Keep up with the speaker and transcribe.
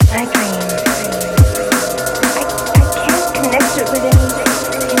My dream. I can't connect it with any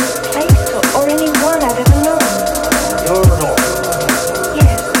place or anyone I've ever known. You're an orphan.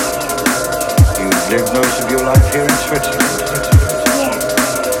 Yes. You've lived most of your life here in Switzerland. Yes.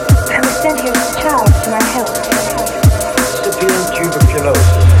 I was sent here as a child to my health. Incipient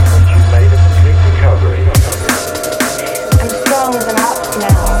tuberculosis, but you made a complete recovery. I'm strong as an ox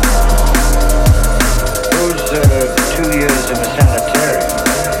now. Those 2 years in the sanitarium,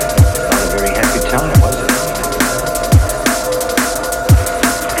 not a very happy time, was it?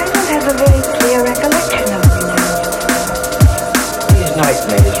 I don't have a very clear recollection of them now. These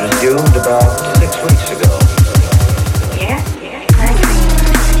nightmares resumed about 6 weeks ago. Yes, my dream.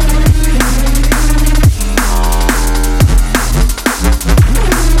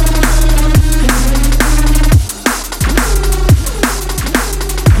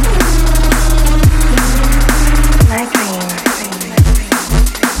 My dream.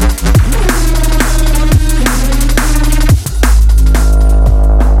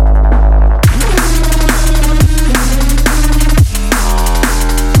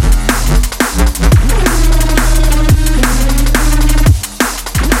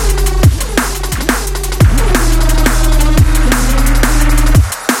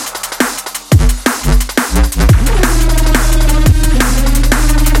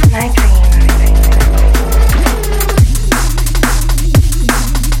 My dream.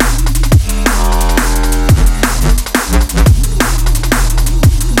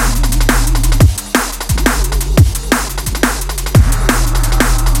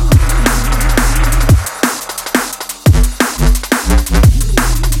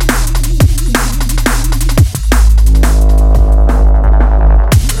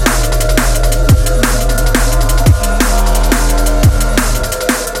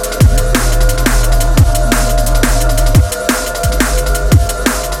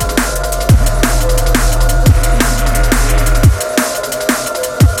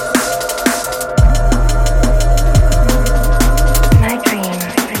 My dream.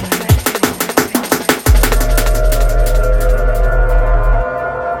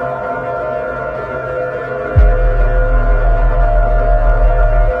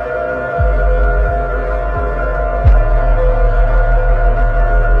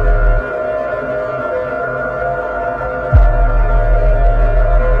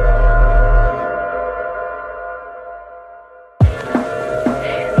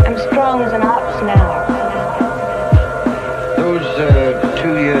 I'm strong as an ox now. Those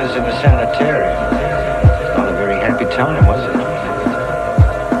 2 years in the sanitarium, not a very happy time, was it?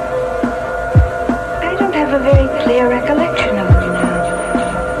 I don't have a very clear recollection of them now.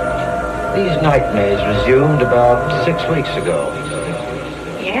 These nightmares resumed about 6 weeks ago.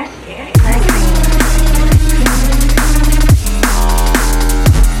 Yes, my dream.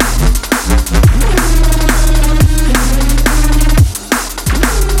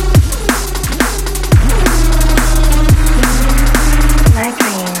 My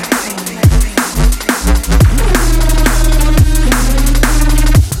dream.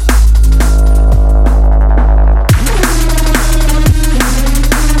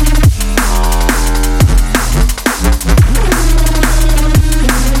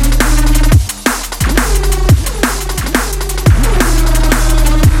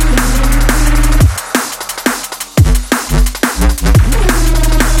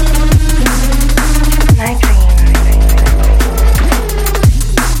 My dream.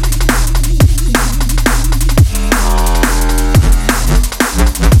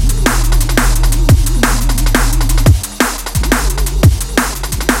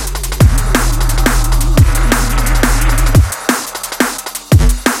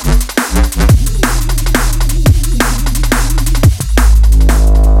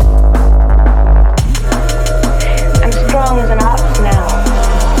 I'm strong as an ox now.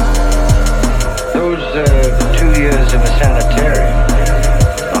 Those 2 years in the sanitarium,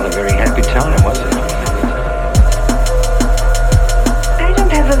 not a very happy time, was it? I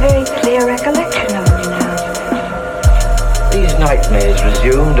don't have a very clear recollection of them now. These nightmares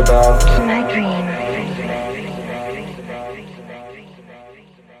resumed about My dream.